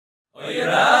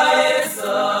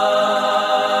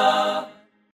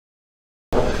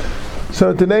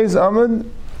So today's amud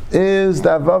is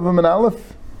Daf Vav and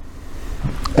Aleph,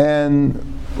 and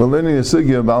we're learning the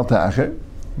sugya about Aharon.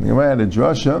 The Gemara had a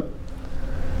drasha,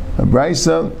 a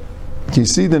brisa. Ki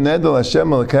si the nedel Hashem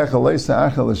alekecha leisa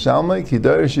achal l'shalmei ki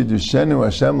darish yidushenu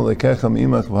Hashem alekecha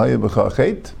mi'imach v'haya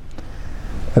b'chachet.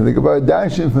 And the Gemara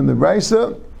dashin from the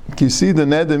brisa. Ki si the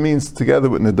nedel means together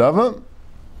with nedava.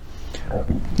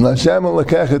 Hashem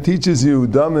alekecha teaches you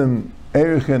damim,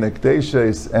 erichin,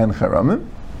 ekdeshes, and charamim.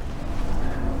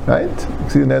 Right?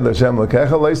 See the neder Hashem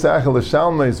lekecha leisa achal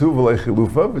l'shalmei is hu v'lei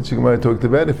chilufa, which Gemara talked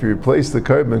about. If you replace the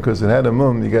carbon because it had a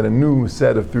mum, you get a new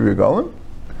set of 3 regalim.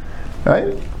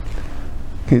 Right?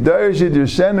 Ki darish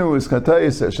yidushenu is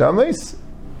chatayis hashamis.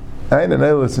 Right? And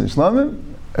elis and shlamim.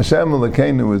 Hashem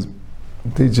lekeinu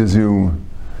teaches you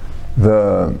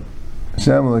the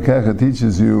Hashem lekecha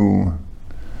teaches you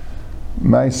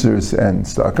meisers and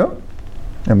staka.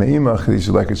 And me'imach teaches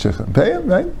you like a shechem peyam.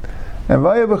 Right? And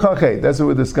vaya b'chachet, that's what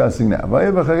we're discussing now.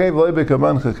 Vaya b'chachet v'lei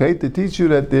b'kaban chachet, to teach you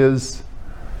that there's,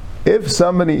 if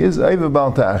somebody is Eiva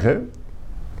Bal Ta'acher,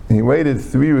 he waited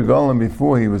 3 regalim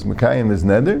before he was Mekayim his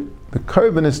neder, the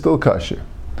carbon is still kosher.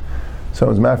 So it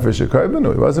was mafresh a carbon,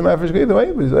 or he wasn't mafresh either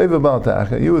way, but he's Eiva Bal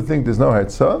Ta'acher. You would think there's no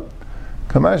hartzah.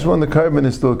 Kamash when the carbon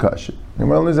is still kosher. And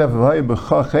we'll only have vaya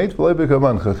b'chachet v'lei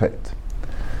b'kaban chachet.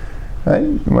 Right?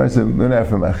 We're going to have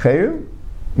from Aharon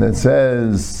that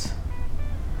says,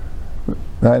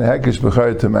 right, Hakish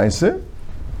B'char to Meiser,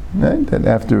 right? That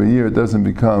after a year it doesn't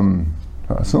become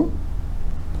possible.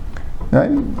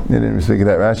 Right? You didn't figure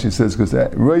that. Rashi says because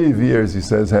Roiv years, he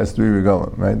says, has 3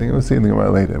 regalim. Right? I think we'll see the Gemara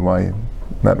later why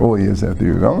not all years have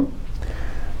 3 regalim.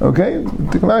 Okay,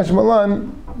 the Kamash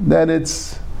Malan that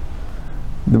it's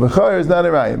the B'char is not a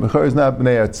raya. B'char is not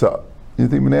B'nei Atzah. You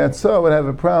think B'nei Atzah would have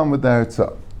a problem with the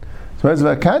Hartzah? So as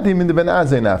vakatim in the ben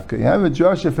azay nafka, you have a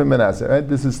drasha from ben azay, right?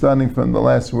 This is starting from the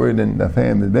last word in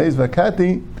Nafayim the base.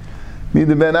 Vakati mean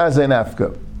the ben azay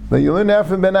nafka. But you learn that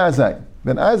from ben azay.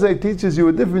 Ben azay teaches you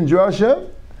a different drasha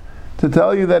to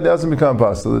tell you that it doesn't become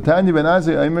possible. The Tanya ben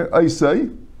azay aimer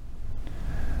aisay.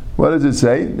 What does it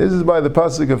say? This is by the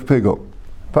pasuk of Pigel.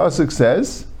 Pasuk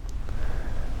says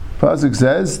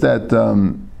that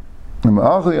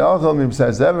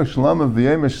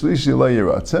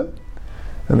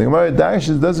and the Gemara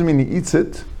Darshan doesn't mean he eats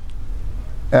it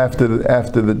after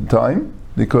the time,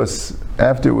 because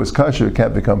after it was kosher it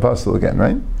can't become possible again,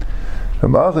 right?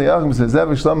 Means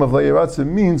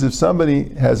if somebody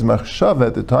has machshava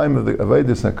at the time of the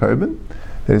avodas hakarbon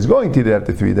that he's going to eat it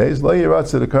after 3 days, lo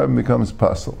yiratza, the carbon becomes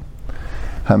possible.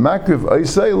 Hamakriv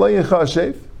oisay lo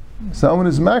yichashev. Someone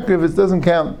is makriv, it doesn't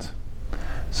count.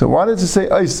 So why does it say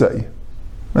oisay?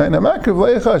 Right? Hamakriv lo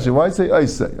yichashev. Why say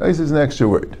oisay? Oisay is an extra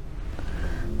word.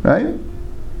 Right?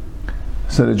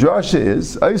 So the drasha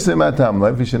is it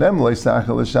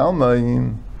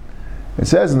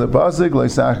says in the pasuk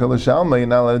you're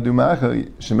not allowed to do macha.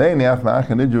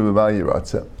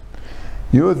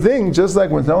 You would think just like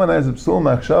when someone has a psul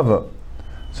machshava,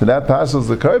 so that passes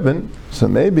the carbon. So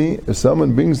maybe if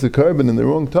someone brings the carbon in the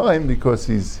wrong time because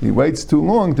he waits too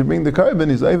long to bring the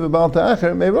carbon, he's over bal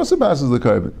ta'acher, maybe also passes the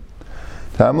carbon.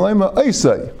 Tamleima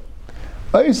oisay.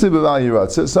 So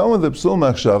someone with a psul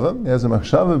machshava, he has a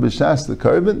machshava b'shas the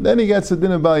carbon, then he gets a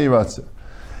din of bal yiratza.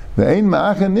 Ve'ein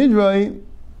ma'acha nidroi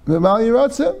v'bal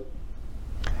yiratza.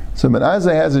 So Ben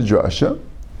Azai has a drasha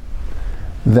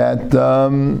that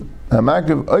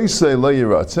ha'makav oisei lo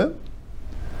yiratza,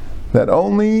 that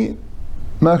only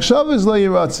machshava is lo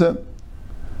yiratza,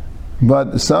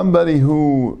 but somebody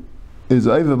who is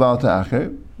over bal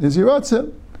ta'acher is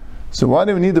yiratza. So why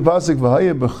do we need the pasuk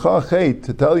v'haya b'chachet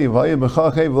to tell you v'haya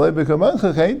b'chachet v'lei b'kaman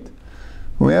chachet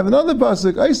when we have another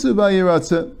pasuk aisu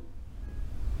b'yiratza?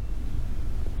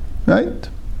 Right?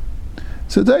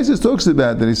 So Taisus talks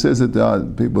about that. He says that there are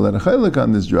people that are chaylik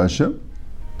on this drasha,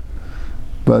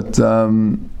 but all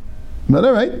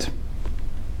right.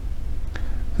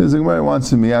 So the Gemara wants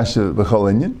to miyasha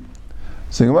b'chol inyan.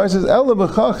 So the Gemara says ela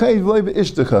b'chachet v'lei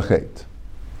b'ishtachachet.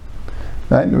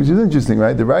 Right? Which is interesting,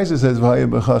 right? The Raisa says,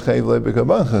 and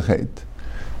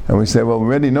we say, well, we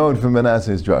already know it from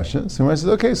Manasseh's drasha. So he says,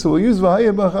 okay, so we'll use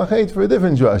V'haya b'chachet for a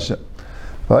different drasha.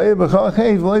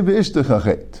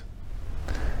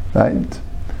 Right?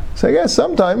 So I guess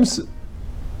sometimes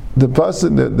the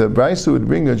person, the Raisa would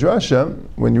bring a drasha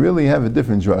when you really have a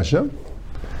different drasha.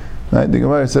 Right? The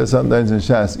Gemara says sometimes in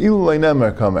Shas, Ilu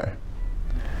leinemar kamer.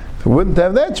 If we wouldn't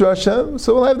have that drasha,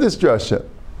 so we'll have this drasha.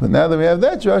 But now that we have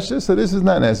that drasha, so this is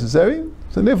not necessary.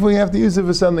 So therefore we have to use it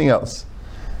for something else.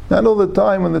 Not all the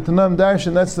time when the Tanam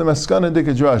Darshan, that's the Maskana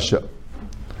Dika drasha.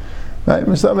 Right?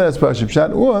 That's Pashut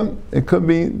Pshat. Or it could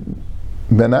be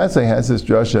Ben Azai has this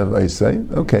drasha of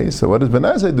Isai. Okay, so what does Ben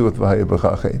Azai do with V'haya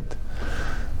B'cha Chet?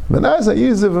 Ben Azai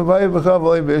uses it for V'haya B'cha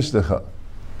V'lei B'ishtecha.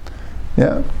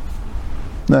 Yeah?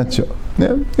 Not sure.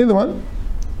 Yeah? Either one.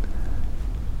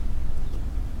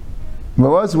 But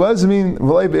what does it mean,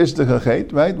 V'lei B'ishtecha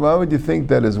Chet, right? Why would you think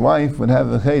that his wife would have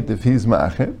a Chet if he's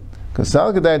Ma'acher? Because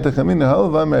Sal Kedai Techamin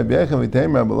Halavam Rabbi Yechon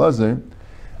V'teim Rabbi Lazar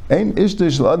Ein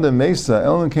Ishtish L'Adam Mesa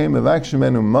Elon Keim Avak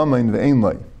Shemenu Mamain V'ein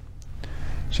Loi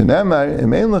Shenamar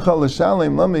Im Ein L'cha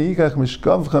L'Shalem Lama Yikach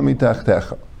Mishkavcha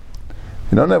Mitachtecha.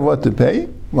 You don't have what to pay?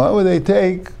 Why would they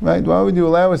take, right? Why would you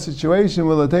allow a situation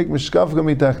where they take Mishkavcha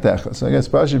Mitachtecha? So I guess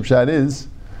Pashut Pshat is,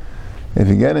 if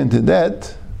you get into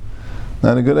debt,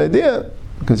 not a good idea,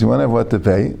 because you won't have what to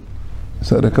pay.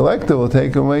 So the collector will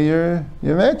take away your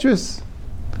mattress.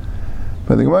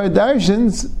 But the Gemara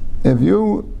darshans, if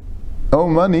you owe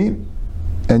money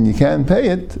and you can't pay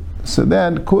it, so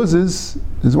that causes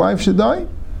his wife should die.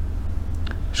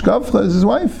 Shkavcha is his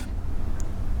wife.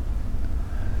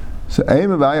 So so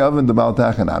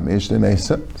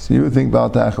you would think Baal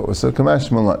Tacha also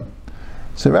Kamash Malan.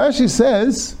 So Rashi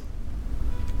says,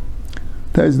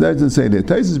 Taisus doesn't say that.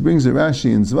 Taisus brings a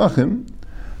Rashi in Zvachim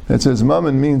that says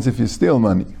Mammon means if you steal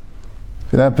money,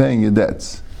 if you're not paying your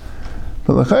debts.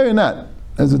 But L'chai you're not.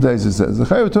 That's what Taisus says.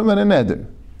 L'chai we're talking about a neder.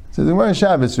 So the Gemara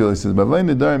Shabbos really says,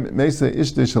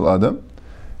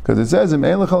 because it says, you see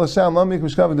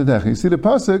the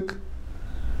pasuk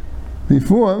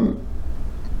before.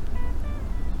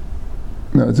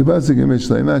 No, it's a pasuk in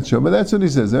Mishlei, I'm not sure, but that's what he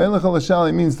says.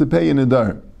 Means to pay in a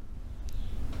dar.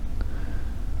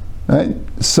 Right?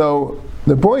 So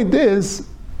the point is,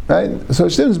 right? So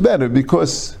Shim's better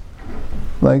because,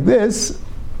 like this,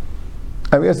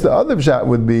 I guess the other pshat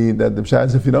would be that the pshat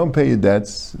is if you don't pay your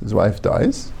debts, his wife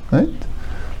dies, right?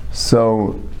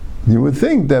 So you would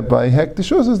think that by Hek the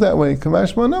Shus is that way.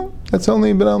 Kamashma, no, that's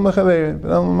only B'nal Machaver,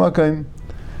 B'nal Makayim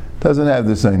doesn't have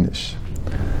the Sainish.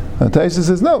 Taisus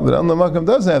says no, but B'nal Makayim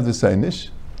doesn't have the Sainish,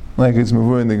 like it's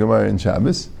Mavur in the Gemara in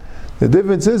Shabbos. The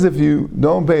difference is if you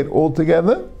don't pay it all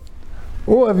together,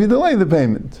 or if you delay the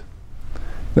payment.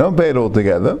 You don't pay it all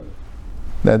together,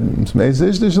 that's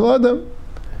Meisish the Shaladam.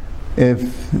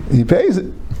 If he pays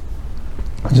it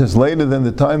just later than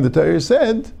the time the Torah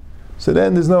said, so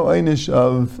then there's no einish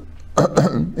of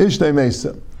Ishtay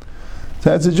Mesa. So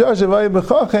that's a Josh of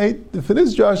Ayah. If it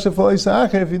is Josh of Ayah,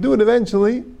 if you do it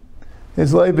eventually,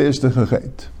 it's Lay B'Ishtay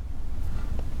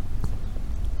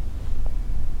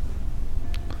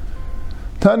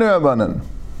Tanu Rabbanan.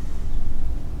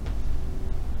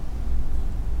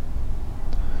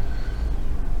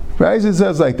 Right? It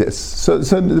says like this. So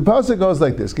the pasuk goes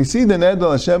like this. See the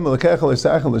nedel Hashem lekechel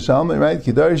esachel l'shalmei. Right?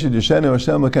 Kidarish yishenu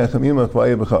Hashem lekechem yimach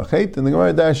v'ayeh b'chachet. And the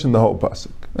Gemara dash in the whole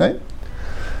pasuk. Right?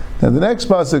 Now the next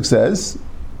pasuk says.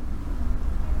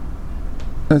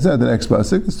 That's not the next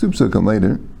pasuk. It's two pasukim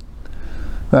later.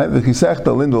 Right? V'chisachta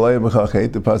lindu v'ayeh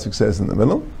b'chachet. The pasuk says in the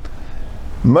middle.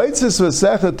 Meitzis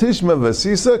v'secha tishma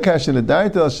v'sisa kashen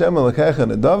edaita Hashem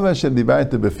lekechem nedava shed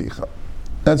dibaita b'ficha.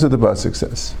 That's what the pasuk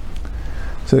says.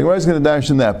 So the Gemara is going to dash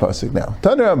in that pasuk now.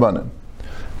 Tanu Rabbanan.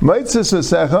 Meitzis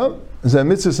v'secha is a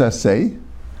mitzvah say.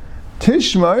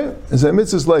 Tishmar is a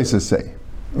mitzvah leisa say.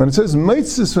 When it says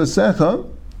meitzis v'secha,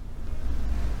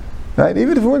 right?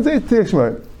 Even if it wouldn't say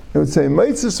tishmar, it would say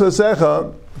meitzis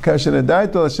v'secha kashen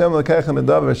edaita Hashem lekechem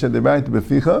nedav asher dibaita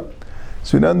b'ficha.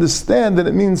 So we understand that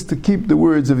it means to keep the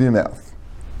words of your mouth.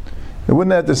 It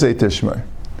wouldn't have to say tishmar.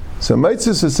 So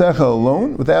meitzis v'secha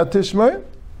alone, without tishmar,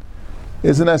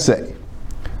 is an assay.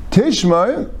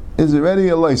 Tishmar is already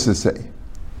a loisa say.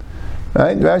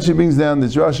 Right? Rashi brings down the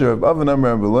drasha of Aharon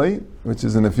Rabbi, which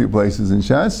is in a few places in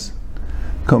Shas.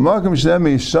 Kol makom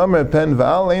shnei yishamer pen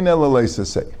v'al ein ela loisa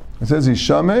say. It says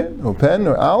yishamer or pen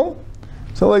or al,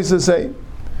 it's a loisa say.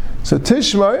 So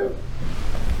tishmar,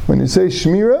 when you say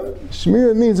shmira,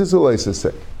 shmira means it's a loisa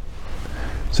say.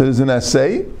 So there's an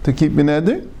assay to keep your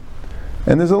neder,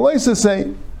 and there's a loisa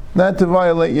say not to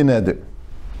violate your neder.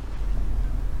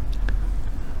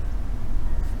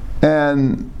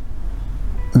 And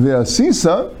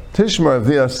v'asisa, tishmar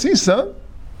v'asisa,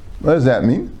 what does that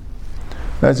mean?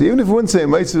 That's even if we wouldn't say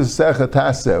meitzvah secha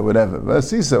taseh or whatever.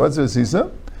 V'asisa, what's v'asisa?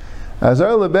 Azar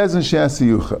lebezin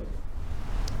she'asiyucha.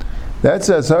 That's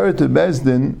azar to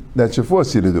bezdin that should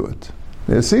force you to do it.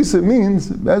 V'asisa means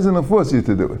bezdin will force you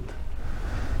to do it.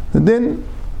 And then,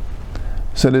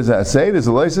 so there's a say, there's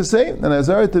a loisa say, and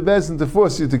azar to bezdin to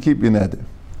force you to keep your neder.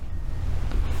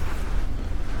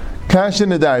 Kasha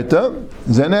nedarta,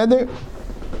 zeneder.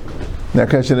 Now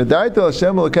kasha nedarta,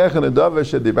 Hashem lekechem nedav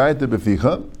asher dibaita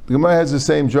b'ficha. The Gemara has the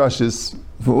same drushes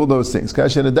for all those things.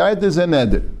 Kasha nedarta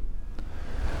zeneder.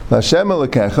 L'Hashem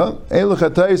Elokecha, Elu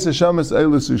Chatayis Hashemis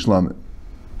Elu Sushlamim.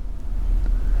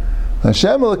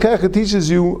 Hashem Elokecha teaches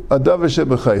you a davar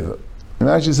shebechayva. It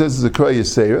actually says it's a kroy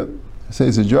yisera. It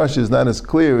says the Rosh is not as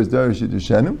clear as davar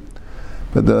shedushenu,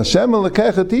 but the Hashem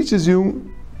Elokecha teaches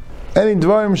you any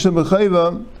dvarim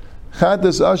shebechayva,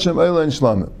 chatas Hashem Eila and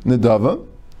Shlamim. Nedava,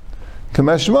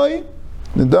 kamashmai.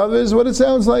 Nedava is what it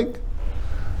sounds like.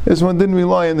 This one didn't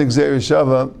rely on the gzeir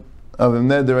shava of him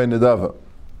neder and nedava.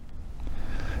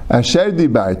 Asher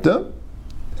dibarta,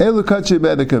 elu kache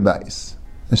bedek abayis.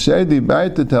 Asher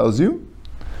dibarta tells you,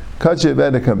 kache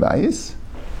bedek abayis,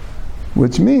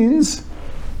 which means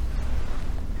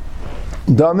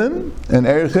damim and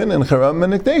erchin and charam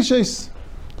and ekteshes.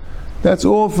 That's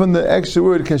all from the extra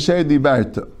word kasher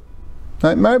dibarta.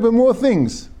 Right, marba more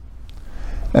things.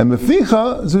 And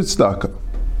beficha zutzdaka.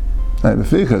 Right,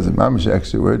 beficha is a mamish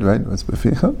extra word, right? What's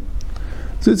beficha?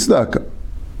 Zutzdaka.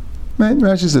 Right,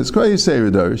 Rashi says, Kra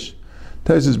Yisei Rosh.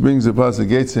 Taisus brings the pasuk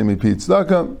Yetzim Mipit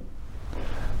Tzedaka.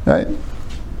 Right?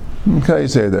 Kra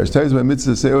Yisei Rosh. Taisus by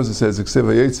Mitzvah Say also says,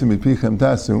 Kseva Yetzim Mipichem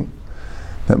Tasu.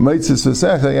 That Mitzvah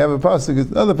Sesecha, you have a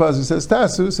pasuk, another pasuk says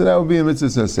Tasu, so that would be a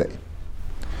Mitzvah Say.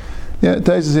 Yeah,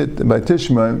 Taisus hit by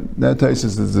Tishma, that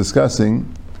Taisus is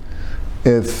discussing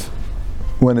if,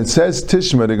 when it says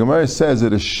Tishma, the Gemara says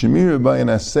that a Shemir by an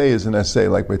Asay is an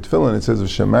Asay, like by Tefillin it says of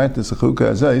Shemart is a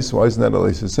Chuka Azay, why isn't that a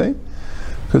Leis Asay?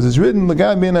 Because it's written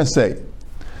Lagabi an Asay.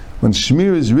 When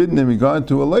Shemir is written in regard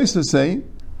to a Leis Asay,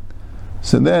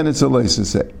 so then it's a Leis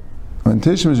Asay. When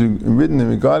Tishma is written in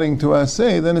regarding to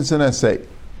Asay, then it's an Asay.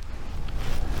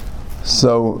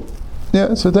 So,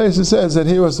 yeah, so Taisus says that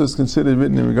here also is considered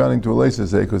written in regarding to a Leis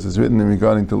Asay, because it's written in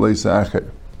regarding to Leis Acher.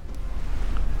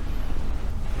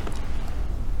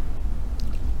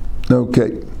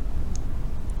 Okay.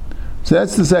 So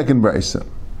that's the second brisa.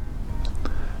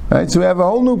 Right, so we have a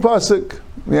whole new pasuk.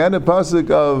 We had a pasuk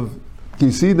of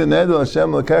Kisi the Nedel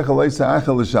Hashem Lekecha Leisa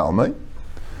Achel L'Shalmei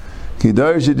Ki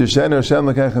Darshi Deshenu Hashem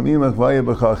Lekecha Imach Vaya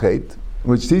B'Chachet,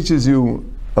 which teaches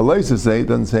you a Leisa Say,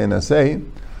 doesn't say an Asay,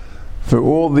 for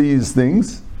all these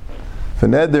things, for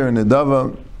Neder and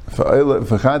Nedava,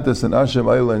 for Chatas and Hashem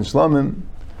Eila and Shlamim,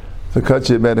 for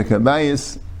Kache Bedek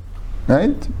Abayis,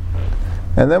 right?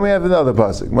 And then we have another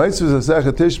pasuk. Maitzvah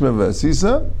Zasecha Tishma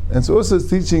V'Asisa, and it's also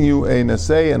teaching you a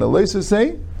Nasei and a Leis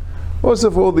Asay, also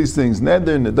for all these things,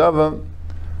 Neder, Nedava,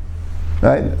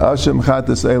 right? Hashem,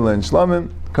 Chatas, Eila, and Shlamim,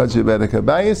 Kache Bedek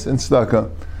Abayis, and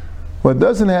Tzedakah. What it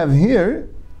doesn't have here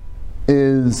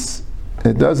is,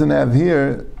 it doesn't have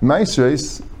here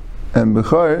Maisreis and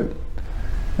Bechor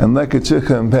and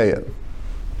Lekachicha and Peah.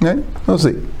 Okay? We'll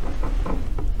see.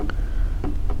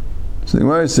 So the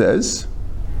Gemara says,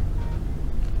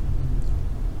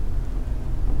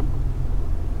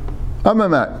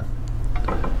 Amamat.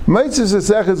 Mitzvah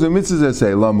Sesechas v'Mitzvah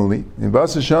Sesei Lamuli. In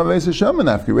Basa Sham V'Esa Shama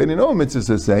Nafki. We already know Mitzvah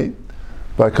Sesei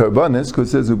by Karbanis, because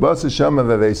it says Ubasa Shama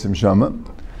V'Esim Shama,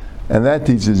 and that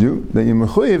teaches you that you're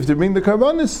mechuyev to bring the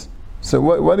Karbanis. So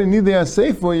what do you need the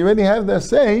Asay for? You already have the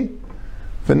Asay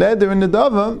for Neder and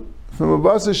Nedava from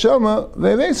Ubasa Shama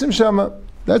V'Esim Shama.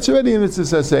 That's already a Mitzvah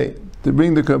Sesei to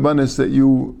bring the Karbanis that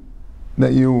you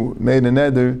made a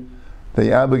Neder, that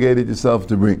you obligated yourself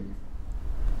to bring.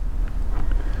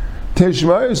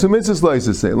 Tishmar, so mitzvahs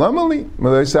loisa say, Lamali,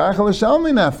 Malaisa Achal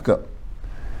Shalmi Nafka.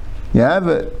 You have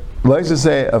a loisa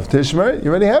say of Tishmar, you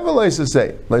already have a loisa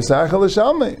say, Laisa Achal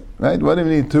Shalmi, right? What do you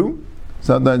need two?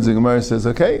 Sometimes the Gemara says,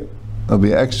 okay, it'll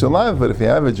be extra live, but if you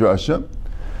have a drasha,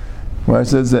 Gemara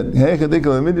says that, hey,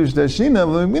 Chadikal Midrash Dashina,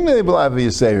 Minei B'Lav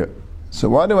Yisera. So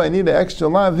why do I need an extra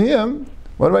live here?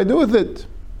 What do I do with it?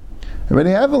 I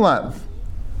already have a live.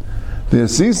 The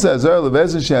Asisa Azar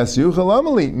Levezin Shas Yuchal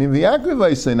Amali Min V'Yakriv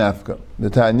Eisei Nafka. The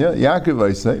Tanya Yakriv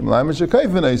Eisei M'Laimer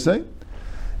Shekayfen Eisei.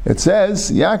 It says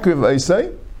Yakriv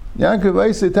Eisei. Yakriv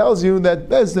Eisei tells you that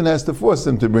Bezdin has to force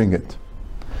him to bring it.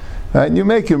 Right? You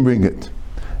make him bring it.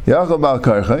 Yachal Bal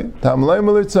Karchay Tamlei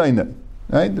Melitzaina.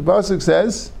 Right? The pasuk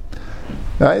says.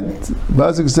 Right? The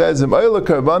pasuk says M'Oila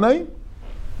Karbanai.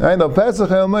 Right? Al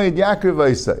Pesach El Meid Yakriv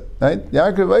Eisei. Right?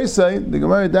 Yakriv Eisei, the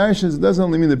Gemara Darshans, doesn't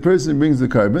only mean the person brings the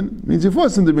carbon, it means you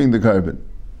force him to bring the carbon.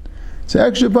 It's an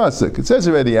extra pasuk. It says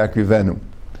already Yakriv Venu.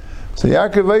 So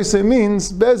Yakriv Eisei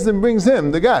means Bezdin brings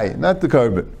him, the guy, not the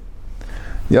carbon.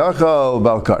 Yachal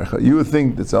Bal Karcha. You would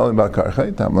think that's only Bal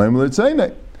Karcha. Tamleim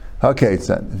L'Tzainei. Okay, it's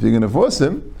that. If you're going to force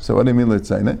him, so what do you mean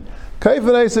L'Tzainei?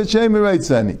 Kaifan Eisei Shem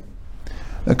Reitzani.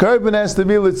 The carbon has to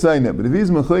be L'Tzainei, but if he's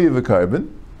Mechuyev a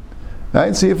carbon,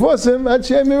 right? So you force him,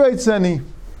 Hashem Yiraitzani.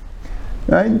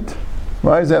 Right?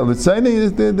 Why is that?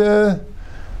 Litzani, the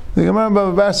Gemara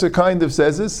Bava Basra kind of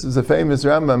says this. It's a famous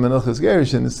Rambam in Ilchas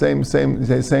Gerushin, the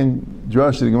same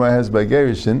drush the Gemara has by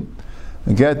Gerushin.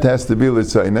 A get has to be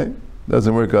l'tzaynei.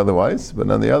 Doesn't work otherwise. But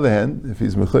on the other hand, if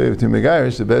he's mechayev to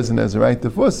megarish, the bezin has a right to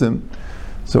force him.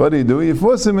 So what do? You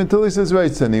force him until he says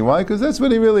reitzani. Why? Because that's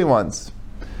what he really wants.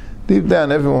 Deep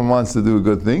down, everyone wants to do a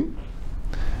good thing.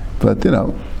 But, you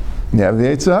have the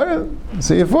Yetzer Hara.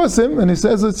 So you force him, and he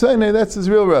says l'tzaynei, that's his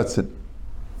real ratzon.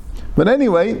 But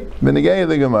anyway, b'negei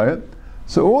the Gemara.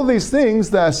 So all these things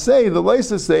that say, the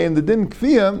Leisa say, and the Din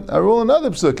Kfiyah are all in other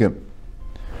psukim.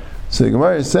 So the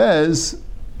Gemara says,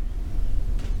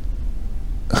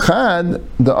 Chad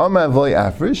the Amar v'lo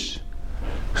Afrish,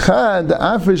 Chad the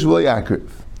Afrish v'lo Yakriv.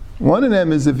 One of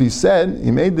them is if he said,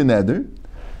 he made the neder,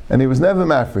 and he was never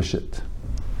mafresh it.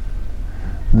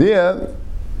 There,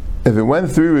 if it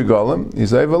went through Regalim,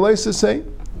 he's over Leisa say,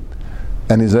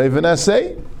 and he's over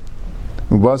Nasei,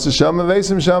 Ubasa Shama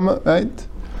Vesim Shama, right?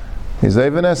 He's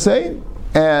even assay,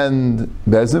 and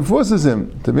Bezin forces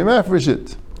him to be mafresh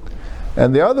it.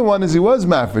 And the other one is he was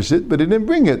mafresh it, but he didn't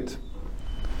bring it.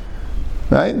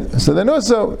 Right? So then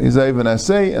also, he's even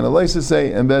assay, and a lace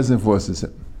assay, and Bezin forces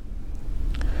him.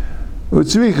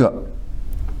 Utzricha.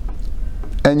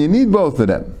 And you need both of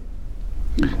them.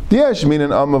 Diash mean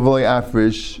an amavali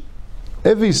afrish,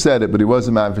 if he said it, but he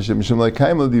wasn't mafresh it, mishum like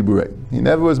kaim al diburei. He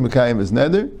never was mekayim his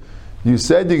neder. You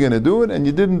said you're going to do it, and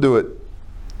you didn't do it.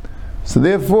 So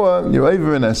therefore, you're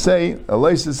over in Asay, a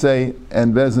lace say,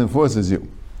 and Bezin forces you.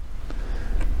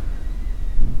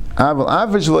 But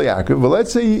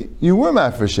let's say you were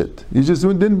mafresh it. You just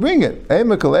didn't bring it. This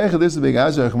is a big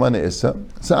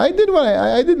So I did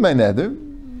I did my neder.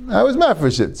 I was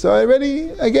mafresh it. So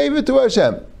I gave it to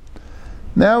Hashem.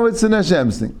 Now it's an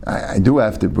Hashem's thing. I do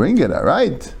have to bring it, all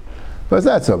right? But it's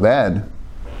not so bad.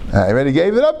 I already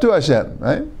gave it up to Hashem,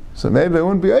 right? So maybe I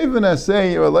wouldn't be even a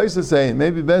say or a laisa say.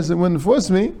 Maybe Bezin wouldn't force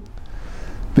me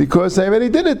because I already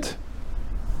did it.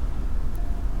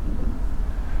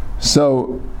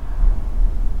 So,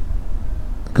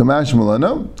 Kamash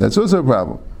Mulano, that's also a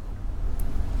problem.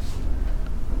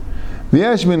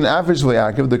 V'yashmin afish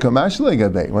le'akiv the Kamash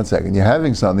le'gabei. 1 second, you're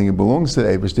having something, it belongs to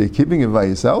the Eibush, you're keeping it by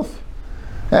yourself.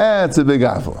 That's a big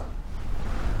afel.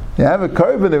 You have a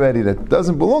korban already that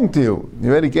doesn't belong to you.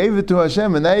 You already gave it to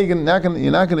Hashem, and now you're not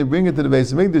going to bring it to the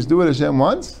Beis Hamikdash. Do what Hashem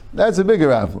wants. That's a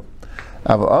bigger apple.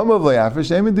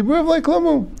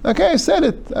 Okay, I said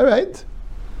it. All right,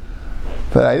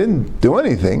 but I didn't do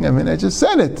anything. I mean, I just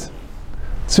said it.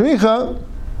 Tzricha,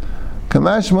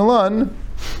 Kamash Malan.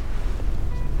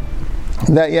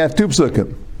 That you have two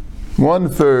psukim, one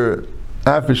for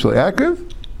Afish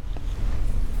Le'akiv,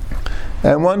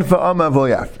 and one for Amav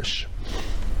Le'afish.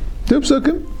 Two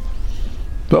psukim,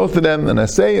 both of them an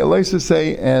assay, a lace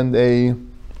assay, and a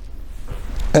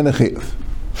chiyuv.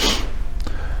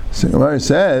 So Gemara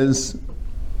says,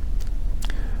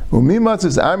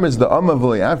 "Umimatzis amers the amav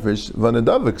le'afresh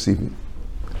v'nadav ksivi."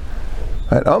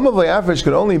 Right, amav le'afresh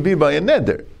could only be by a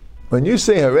neder. When you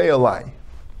say harei alai, it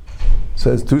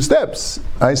says 2 steps.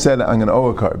 I said I'm going to owe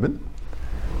a korban,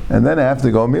 and then I have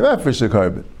to go and be mafresh a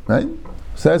korban. Right,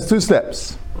 so that's 2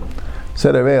 steps.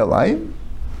 Said harei alai.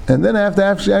 And then I have to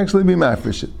actually be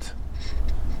mafresh it.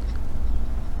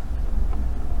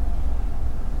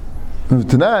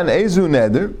 Tanan ezu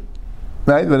neder,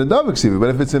 right? But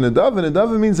if it's in a dove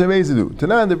means a rezidu.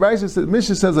 Tanan the Brisa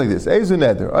Mishnah says like this: ezu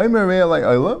neder, Omer re'alai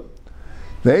oila,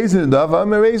 ve'ezu neder,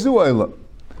 Omer re'ezu oila.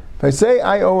 If I say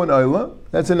I owe an oila,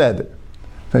 that's a neder.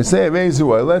 If I say re'ezu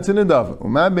oila, that's an neder.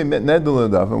 Umabim neder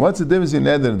neder. And what's the difference in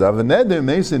neder and neder? A neder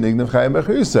meisa nignav chayim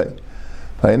b'chayusay.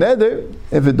 By a neder,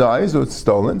 if it dies or it's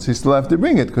stolen, so you still have to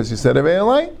bring it because you said a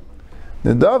re'alai.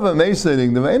 Nedava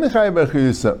meisering the veinachai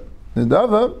b'chiyusa.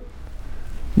 Nedava,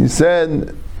 you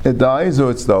said it dies or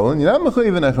it's stolen. You're not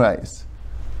mechuyev in achrayis.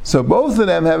 So both of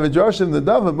them have a drosh of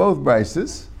nedava, both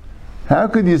brises. How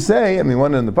could you say? I mean,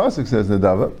 one in the pasuk says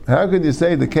nedava. How could you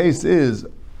say the case is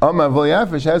Amar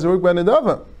v'yafish has to work by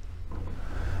nedava?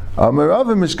 Amar Rav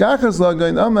mishkachas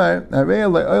lagayin Amar harei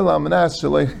le'olam manas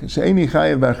she'eni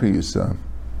chayev b'chiyusa.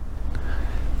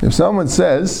 If someone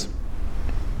says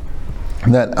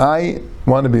that I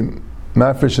want to be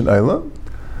mafresh and oila,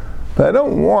 but I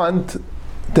don't want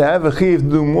to have a chiv to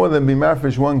do more than be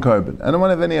mafresh 1 korban. I don't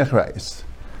want to have any achrayis.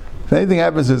 If anything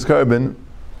happens to this korban,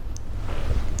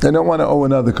 I don't want to owe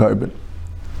another korban.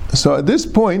 So at this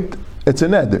point, it's a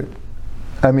neder.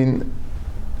 I mean,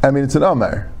 it's an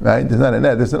amar, right? It's not a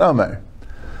neder, it's an amar.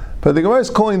 But the Gemara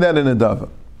is calling that an adava.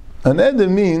 An neder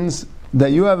means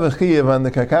that you have a chiyuv on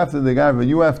the kakafta the garva,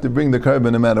 you have to bring the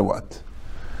korban no matter what.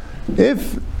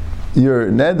 If your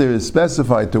neder is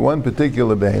specified to one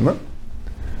particular behemah,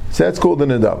 so that's called an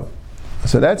adava.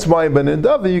 So that's why by an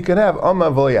adava you can have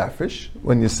amav yafish.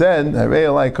 When you said harei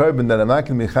alai korban that I'm not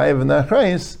going to be chayiv in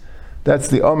achrayis, that's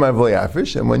the Omar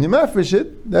v'le'afresh, and when you mafresh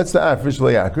it, that's the Afresh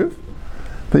v'le'akriv.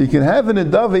 But you can have an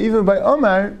Nedava even by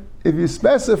Omar if you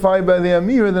specify by the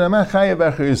Amir that I'm not chayav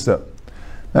b'chayusa.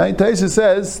 Right? Taisa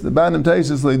says, the Banim Taisa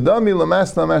says, L'dami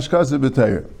l'masna mashkasa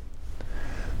b'tayr.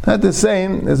 Not the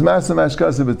same as masna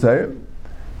mashkasa b'tayr.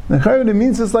 The Chayyim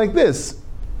means it's like this.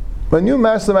 When you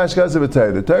masna mashkasa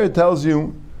b'tayr, the Torah tells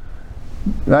you,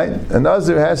 right, a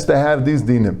Nazir has to have these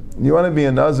dinim. You want to be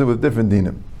a Nazir with different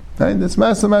dinim. Right? That's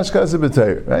masna mashkasa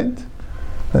b'tayr, right?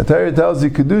 The Torah tells you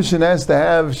Kedushin has to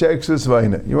have Shekshus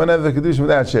Vaina. You want to have the Kedushin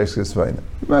without Shekshus Vaina.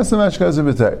 Masna mashkasa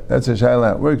b'tayr. That's a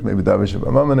Shayla, it works. Maybe Davish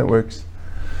B'Mammon it works.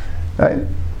 Right?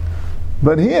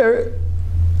 But here,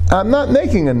 I'm not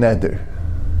making a neder.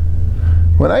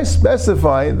 When I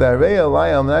specify that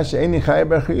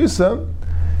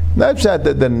not pshat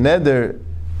that the neder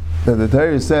that the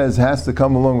Torah says has to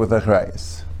come along with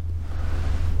achrayis.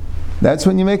 That's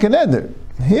when you make a neder.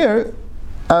 Here,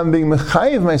 I'm being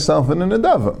mechayiv myself in a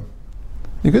nedava.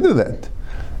 You can do that.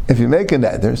 If you make a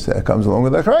neder, so that comes along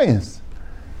with achrayis.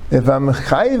 If I'm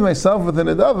mechayiv myself with a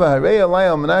nedava,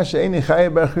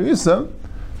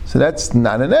 so that's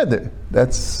not a neder.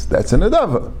 That's a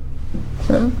nedava.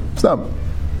 Yeah? Stop.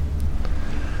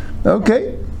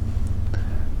 Okay.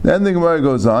 Then the Gemara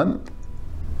goes on.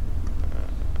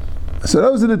 So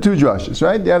those are the two drashas,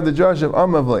 right? You have the drasha of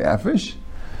Amud v'le'afresh,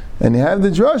 and you have the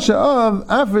drasha of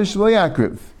Afresh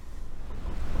v'le'akriv.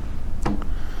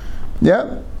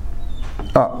 Yeah?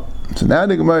 So now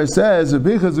the Gemara says,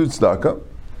 Rabbi Chazut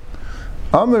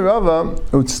Amar Rava,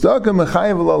 Utstaka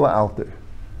mechayev lo la'alter.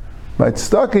 By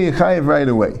tzedakah you chayev right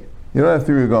away. You don't have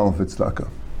to regal for tzedakah. You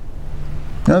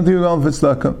don't have to regal for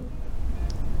tzedakah.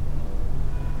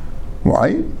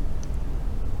 Why?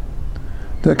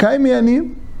 Takayim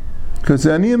yaniyim, because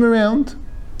the aniyim around.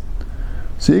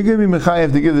 So you're going to be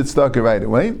mechayev to give the tzedakah right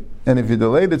away, and if you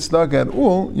delay the tzedakah at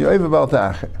all, you're over bal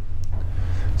ta'acher.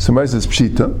 So Gemara says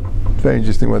pshita. It's very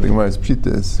interesting what the Gemara's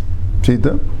pshita is.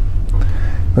 Pshita.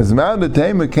 Since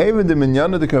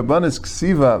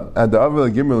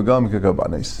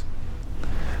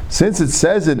it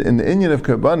says it in the inyan of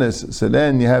karbanis, so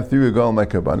then you have 3 regalim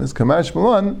like karbanis. Kamash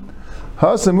Malon,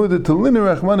 hasamuda tulinu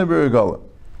rachmana b'regalim.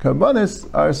 Karbanis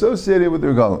are associated with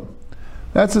regalim.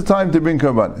 That's the time to bring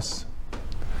karbanis.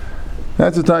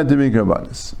 That's the time to bring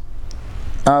karbanis.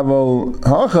 Avol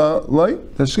hacha loy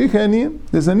tashkich aniyim.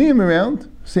 There's a niyim around,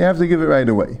 so you have to give it right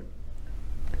away.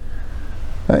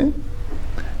 Right?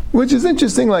 Which is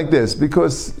interesting like this,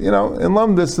 because, in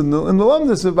Lamdus, in the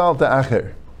Lamdus of Baal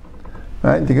Ta'acher,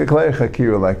 right, you get Klei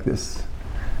Chakira like this.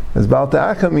 As Baal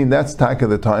Ta'acher mean that's taka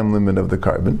the time limit of the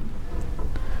carbon.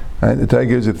 Right, the Torah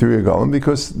gives you 3 regalim,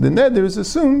 because the neder is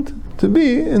assumed to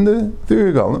be in the 3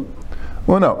 regalim.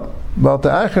 Well, no. Baal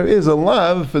Ta'acher is a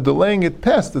lav for delaying it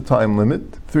past the time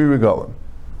limit, 3 regalim.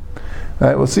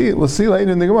 Right, we'll see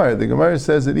later in the Gemara. The Gemara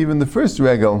says that even the first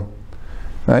regal,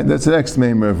 right, that's the next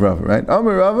member of Rava, right?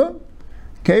 Amar Rava,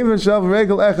 Kevin Shav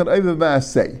Regal Echad Oiv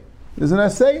Ba'asei. There's an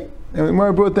assay, and we might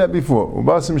have brought that before.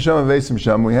 Ubasim Sham and Vesim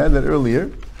Sham. We had that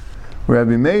earlier, where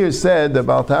Rabbi Meir said that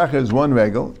Baal Ta'acher is 1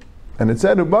 regal, and it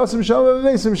said Ubasim Sham and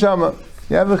Vesim Shama.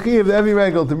 You have a chi of every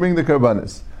regal to bring the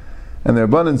karbanis. And the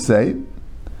Rabbanan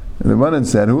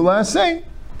said, Who la assay?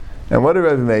 And what did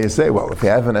Rabbi Meir say? Well, if you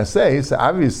have an assay, so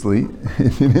obviously,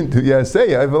 if you didn't do your assay,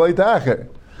 you have a Loi Ta'acher.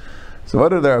 So what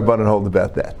did the Rabbanan hold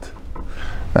about that?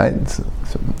 Right? So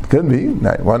it could be.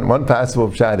 Right? One possible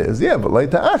pshat is, but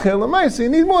later acher l'maisa, you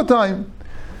need more time.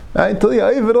 Right? Until you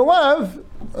have it alive,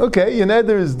 okay, your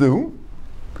neder is due.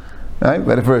 Right?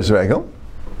 By the first regal.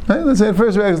 Right? Let's say the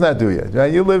first regal is not due yet.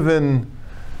 Right? You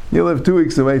live 2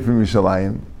 weeks away from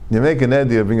Yerushalayim. You make a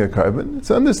neder, you bring a carbon.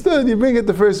 It's understood, you bring it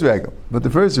the first regal. But the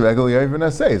first regal, you even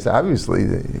say, so obviously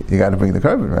you got to bring the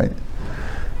carbon, right?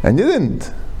 And you didn't.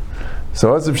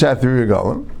 So what's the pshat 3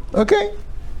 regalim? Okay.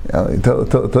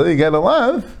 Until you get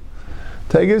alive,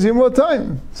 Torah gives you more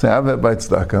time. So have it by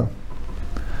tzedakah.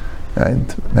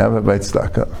 Right? Have it by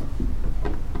tzedakah.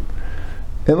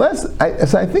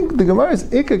 So I think the Gemara's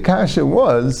Ikka Kasha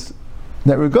was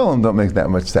that regalim don't make that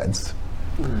much sense.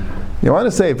 You want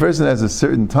to say a person has a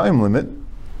certain time limit,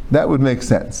 that would make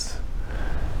sense.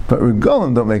 But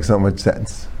regalim don't make so much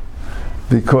sense.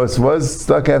 Because was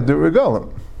stuck after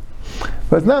regalim.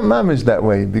 But it's not mamish that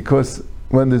way, because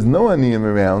when there's no aniyim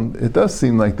around, it does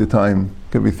seem like the time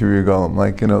could be 3 regalim.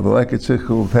 Like, the leket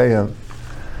shechul peya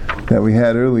that we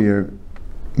had earlier,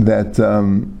 that,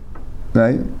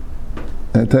 right?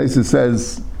 And Taisa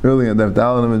says earlier, that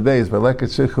Dalan and Beis, by leket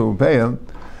shechul peya,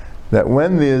 that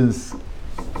when there's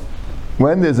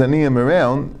aniyim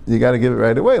around, you got to give it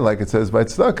right away, like it says by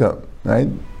tzedakah, right?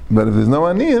 But if there's no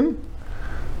aniyim,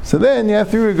 so then you have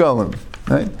 3 regalim,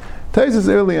 right? Taisus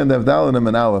early on the Avdalim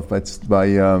and Aleph by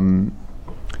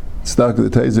Stuck the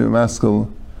Taisus Maskal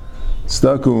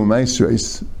Stucku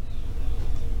Maestrais,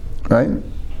 right?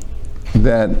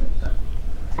 That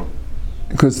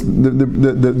because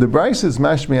the Bryce is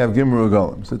Mashmi have Gimru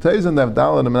Golim. So Taisus and the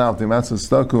Avdalim and Aleph the Maskal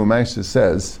Stucku Maestrais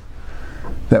says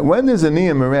that when there's a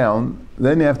niyam around,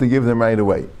 then you have to give them right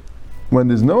away. When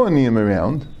there's no niyam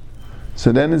around,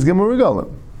 so then it's Gimru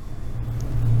Golim,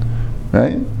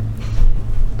 right?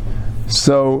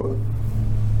 So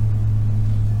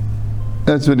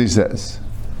that's what he says,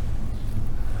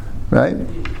 right?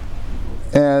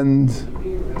 And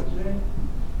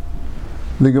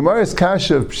the Gemara's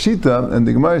kasha of pshita and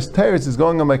the Gemara's teretz is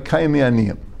going on by kaimi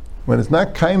aniyim. When it's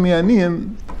not kaimi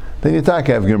aniyim, then you talk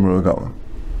have Gimru Golim.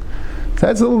 So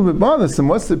that's a little bit bothersome.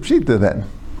 What's the pshita then?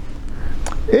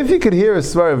 If you could hear a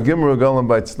svar of Gimru Golim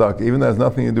by tzedakah, even though it has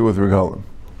nothing to do with regalim,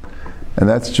 and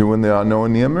that's true when there are no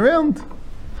niyam around.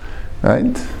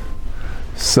 Right?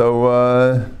 So,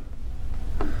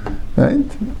 right?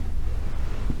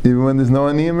 Even when there's no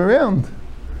aniyim around.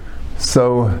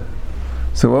 So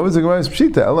what was the Gemara's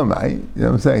pshita? Elamai. You know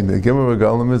what I'm saying? The Gimru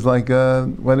Golim is like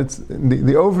when it's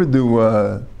the overdue,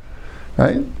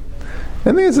 right?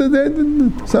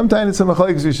 And sometimes it's a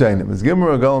machlekes yishayim. It's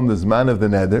Gimru Golim, the zman of the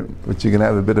neder, which you can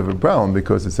have a bit of a problem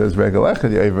because it says regel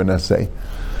echad you're over nasei.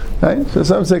 Right? So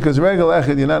some say because regel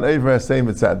echad you're not over nasei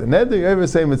mitzad the neder, you're over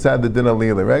nasei mitzad the din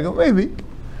aliyah regel, maybe,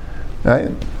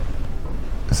 right?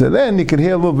 So then you can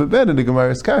hear a little bit better the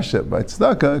Gemara's kasha by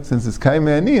tzedakah since it's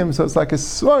kaimei aniyim, so it's like a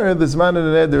swara. The zman of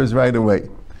the neder is right away.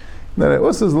 Now it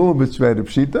also is a little bit shver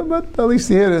pshita, but at least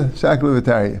you hear the shakla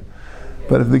v'tarya.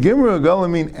 But if the Gimru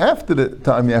Golim mean after the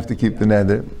time you have to keep the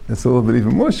neder, it's a little bit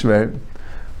even more shver.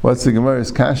 What's the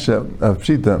Gemara's kasha of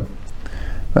pshita?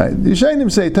 Right. The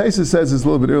Yishayim say, Taisa says this a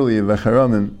little bit earlier,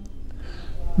 Aharon,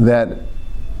 that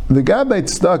the Gabbai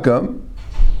Tzedakah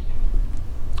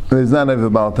is not over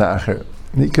Baal Ta'achir.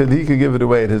 He could give it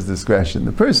away at his discretion.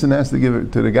 The person has to give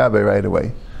it to the Gabbai right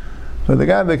away. But the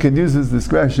Gabbai could use his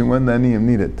discretion when the Aniyim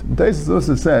need it. Taisa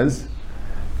also says,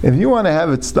 if you want to have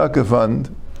a tzedakah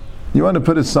fund, you want to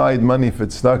put aside money for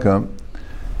tzedakah,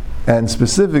 and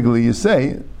specifically you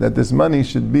say that this money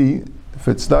should be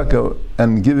for tzedakah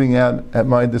and giving out at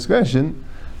my discretion,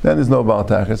 then there's no Baal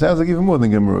Ta'achir. It sounds like even more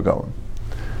than Gimru Golim.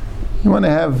 You want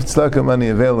to have tzedakah money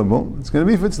available, it's going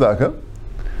to be for tzedakah.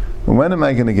 But when am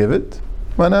I going to give it?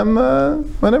 When I'm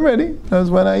ready. That's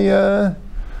when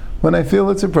I feel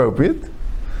it's appropriate.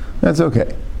 That's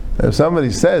okay. If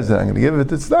somebody says that I'm going to give it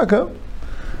to tzedakah,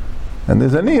 and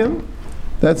there's a niyam,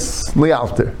 that's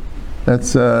lialter.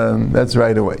 That's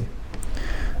right away.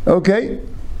 Okay.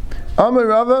 Amar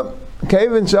Rava,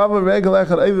 Kevin Shava Regel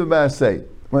Echad Over B'Asei.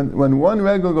 When one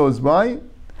regel goes by,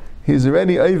 he's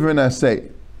already over in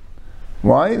Asei.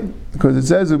 Why? Because it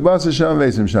says Ubasa Sham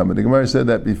Vesim Shama. The Gemara said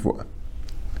that before.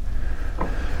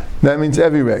 That means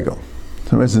every regel.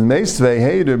 So it says Meistvei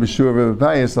Heider B'Shur Rebbe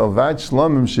Payas Alvat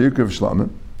Shlomim Sheikov Shlomim.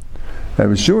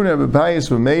 Rebbe Shur and Rebbe Payas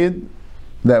were made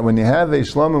that when you have a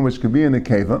shlomim which could be in a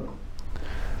keva,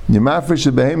 you mafresh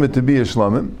a behemah to be a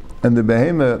shlomim, and the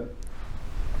behemah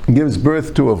gives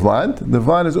birth to a vlad, the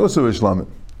vlad is also a shlomim.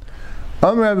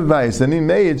 Amar Rabbi Bayis, and he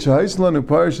made shahislanu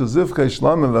parashal zivcha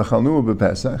shlomim v'chalnu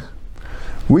b'Pesach.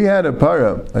 We had a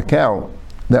para, a cow,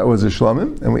 that was a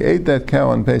shlomim, and we ate that cow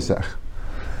on Pesach.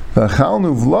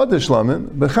 V'chalnu vlad shlomim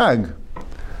b'chag.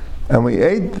 And we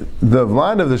ate the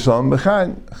vlad of the shlomim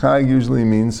b'chag. Chag usually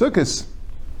means sukkos.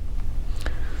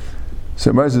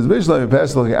 So Mar says, maybe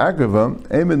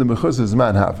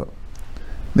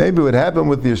what happened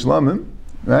with the Yishlamim,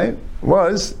 right,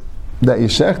 was that you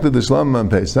shechted the Shlamim on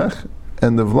Pesach,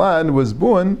 and the Vlad was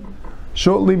born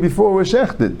shortly before we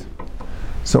shechted.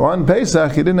 So on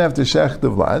Pesach, you didn't have to shech the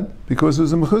Vlad, because it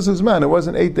was a Mechusas man, it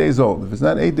wasn't 8 days old. If it's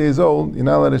not 8 days old, you're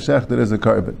not allowed to shech it as a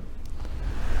carbon.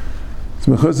 It's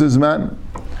Mechusas man.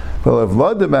 Why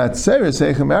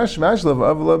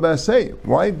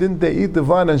didn't they eat the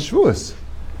Vlad on Shavuos?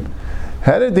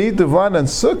 How did they eat the Vlad on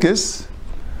Sukkos?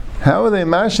 How are they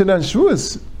mashed it on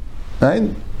Shavuos?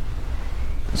 Right?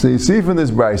 So you see from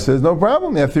this Bryce, there's no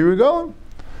problem, you have to regol.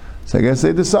 So I guess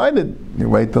they decided, you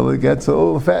wait till it gets a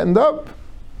little fattened up.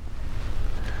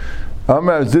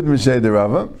 Amar Zid Mishay de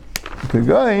Rava,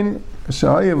 Kagain,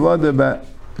 Shahaya Vlad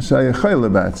Shahaya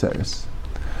Batseris.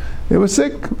 It was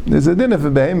sick. There's a din if a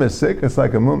behemoth is sick, it's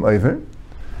like a mum over.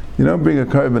 You don't bring a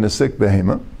carbon a sick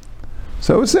behemoth.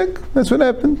 So it was sick. That's what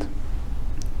happened.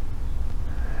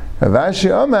 Havashi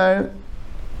Omar,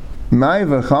 Mai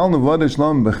v'chal nevod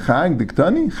shlom b'chag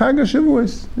diktani, chag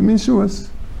ha-shavuos. It means Shavuos.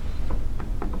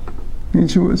 It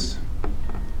means Shavuos.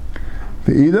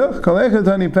 V'idach, kol echad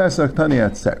tani pesach tani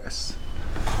atzeres.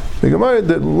 The Gemara,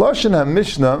 the Lashon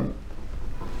HaMishnah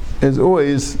is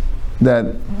always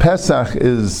that Pesach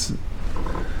is,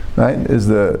 right,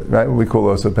 what we call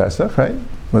also Pesach, right?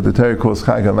 What the Torah calls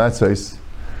Chag HaMatzos,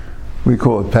 we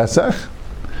call it Pesach,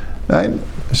 right?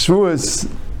 Shavuos,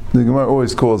 the Gemara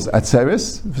always calls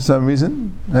Atzeres for some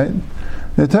reason, right?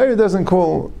 The Torah doesn't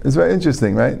call. It's very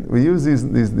interesting, right? We use these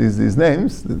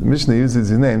names. The Mishnah uses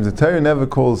these names. The Torah never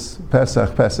calls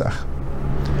Pesach Pesach.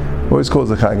 Always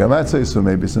calls it Chag HaMatzos, or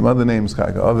maybe some other names,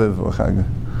 Chag HaAviv or Chag,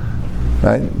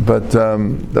 right? But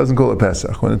doesn't call it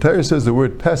Pesach. When the Torah says the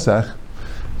word Pesach,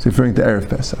 it's referring to Erev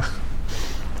Pesach.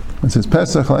 When it says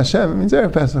Pesach L'Hashem, it means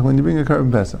Erev Pesach, when you bring a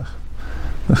korban Pesach.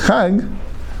 The Chag,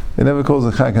 it never calls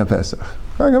it Chag HaPesach.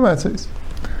 Chag HaMatzos.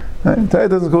 Right? The Torah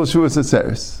doesn't call Shavuos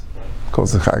Atzeres. It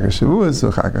calls it Chag HaShavuos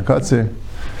or Chag HaKatzir.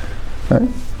 Right?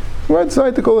 What's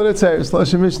right to call it Atzeres?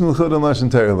 Lashon Mishnah L'chud and Lashon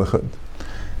Torah L'chud.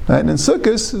 Right? And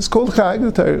Sukkos is called Chag.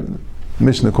 The Torah,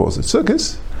 Mishnah calls it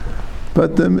Sukkos,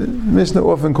 but the Mishnah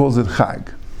often calls it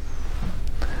Chag.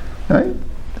 Right?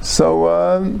 So,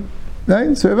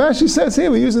 right? So Rav Ashi says here,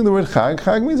 we're using the word Chag.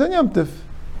 Chag means on Yom Tov.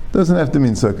 Doesn't have to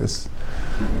mean Sukkos.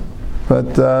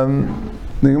 But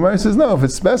the Gemara says, no, if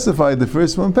it specified the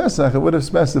first one Pesach, it would have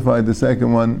specified the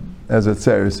second one as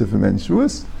Atzeres if it meant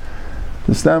Shavuos.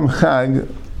 The Stam Chag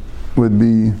would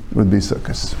be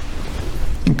Sukkos.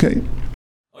 Okay.